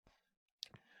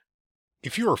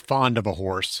If you are fond of a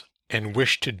horse and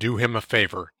wish to do him a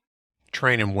favor,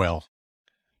 train him well.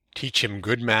 Teach him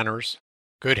good manners,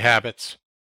 good habits,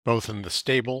 both in the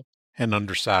stable and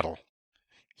under saddle.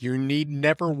 You need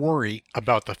never worry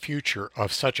about the future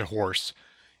of such a horse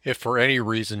if for any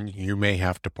reason you may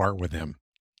have to part with him.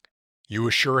 You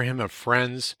assure him of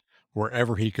friends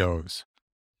wherever he goes.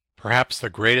 Perhaps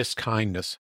the greatest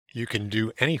kindness you can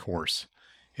do any horse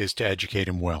is to educate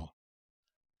him well.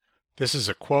 This is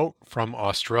a quote from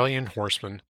Australian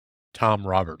horseman Tom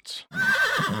Roberts.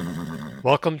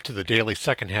 Welcome to the Daily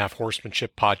Second Half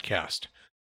Horsemanship Podcast,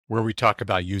 where we talk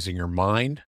about using your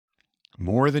mind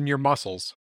more than your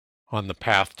muscles on the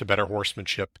path to better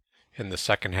horsemanship in the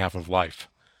second half of life.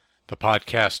 The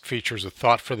podcast features a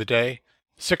thought for the day,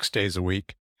 6 days a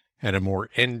week, and a more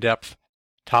in-depth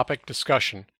topic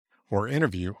discussion or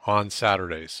interview on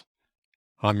Saturdays.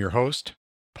 I'm your host,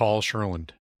 Paul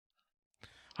Sherland.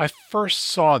 I first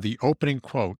saw the opening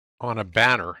quote on a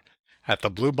banner at the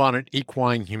Bluebonnet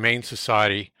Equine Humane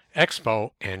Society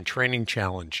Expo and Training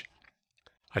Challenge.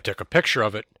 I took a picture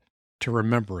of it to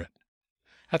remember it.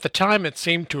 At the time, it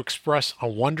seemed to express a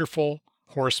wonderful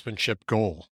horsemanship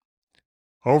goal.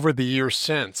 Over the years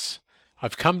since,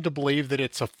 I've come to believe that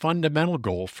it's a fundamental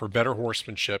goal for better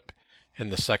horsemanship in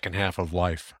the second half of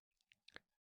life.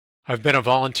 I've been a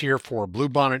volunteer for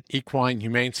Bluebonnet Equine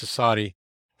Humane Society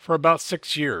for about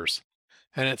 6 years,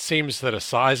 and it seems that a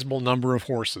sizable number of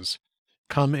horses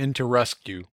come into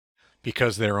rescue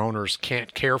because their owners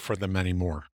can't care for them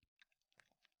anymore.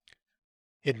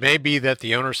 It may be that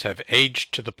the owners have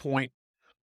aged to the point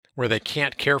where they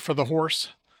can't care for the horse.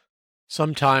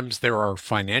 Sometimes there are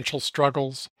financial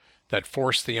struggles that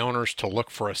force the owners to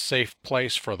look for a safe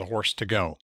place for the horse to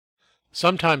go.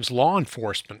 Sometimes law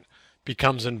enforcement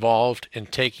becomes involved in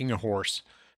taking a horse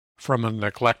from a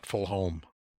neglectful home.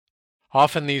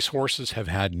 Often these horses have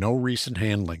had no recent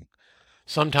handling.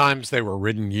 Sometimes they were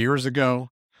ridden years ago,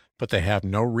 but they have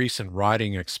no recent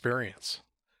riding experience.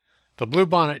 The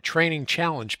Bluebonnet Training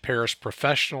Challenge pairs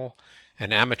professional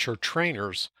and amateur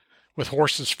trainers with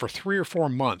horses for 3 or 4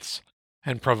 months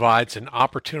and provides an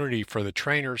opportunity for the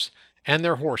trainers and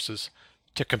their horses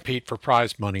to compete for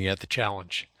prize money at the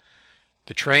challenge.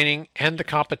 The training and the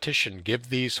competition give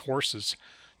these horses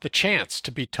the chance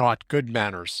to be taught good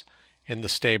manners in the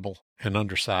stable and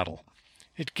under saddle.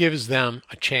 It gives them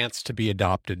a chance to be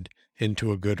adopted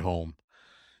into a good home.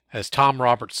 As Tom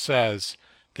Roberts says,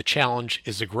 the challenge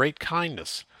is a great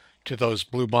kindness to those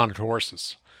bluebonnet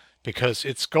horses because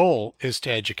its goal is to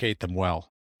educate them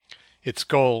well. Its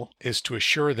goal is to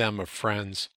assure them of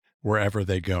friends wherever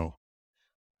they go.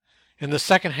 In the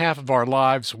second half of our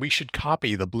lives, we should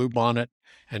copy the Bluebonnet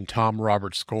and Tom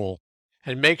Roberts' goal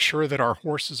and make sure that our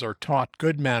horses are taught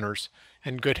good manners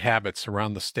and good habits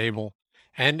around the stable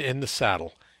and in the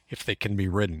saddle if they can be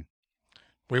ridden.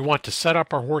 We want to set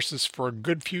up our horses for a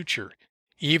good future,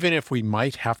 even if we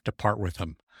might have to part with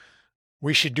them.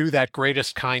 We should do that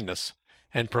greatest kindness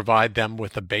and provide them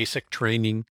with the basic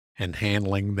training and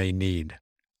handling they need.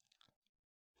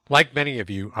 Like many of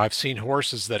you, I've seen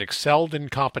horses that excelled in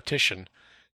competition,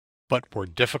 but were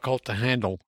difficult to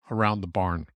handle around the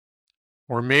barn.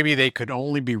 Or maybe they could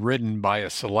only be ridden by a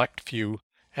select few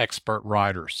expert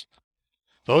riders.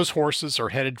 Those horses are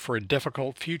headed for a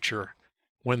difficult future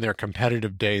when their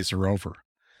competitive days are over.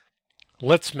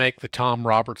 Let's make the Tom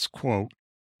Roberts quote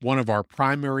one of our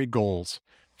primary goals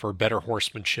for better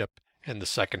horsemanship in the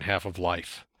second half of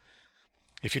life.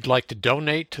 If you'd like to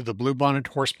donate to the Bluebonnet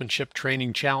Horsemanship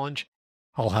Training Challenge,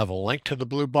 I'll have a link to the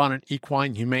Bluebonnet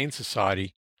Equine Humane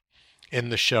Society in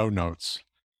the show notes.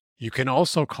 You can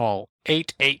also call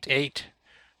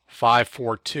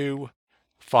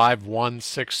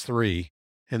 888-542-5163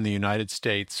 in the United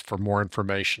States for more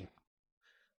information.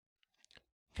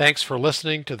 Thanks for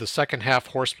listening to the Second Half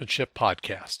Horsemanship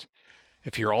Podcast.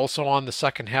 If you're also on the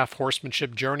second half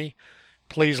horsemanship journey,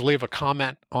 please leave a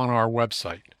comment on our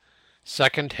website,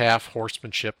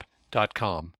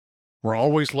 secondhalfhorsemanship.com. We're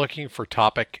always looking for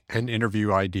topic and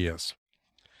interview ideas.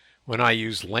 When I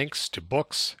use links to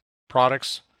books,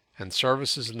 products, and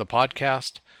services in the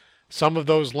podcast, some of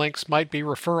those links might be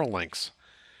referral links.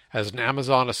 As an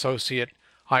Amazon associate,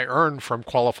 I earn from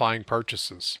qualifying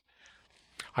purchases.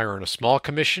 I earn a small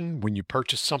commission when you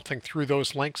purchase something through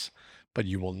those links, but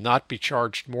you will not be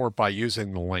charged more by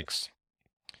using the links.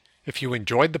 If you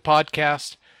enjoyed the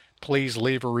podcast, please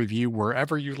leave a review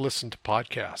wherever you listen to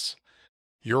podcasts.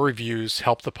 Your reviews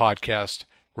help the podcast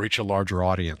reach a larger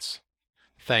audience.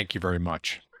 Thank you very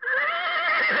much.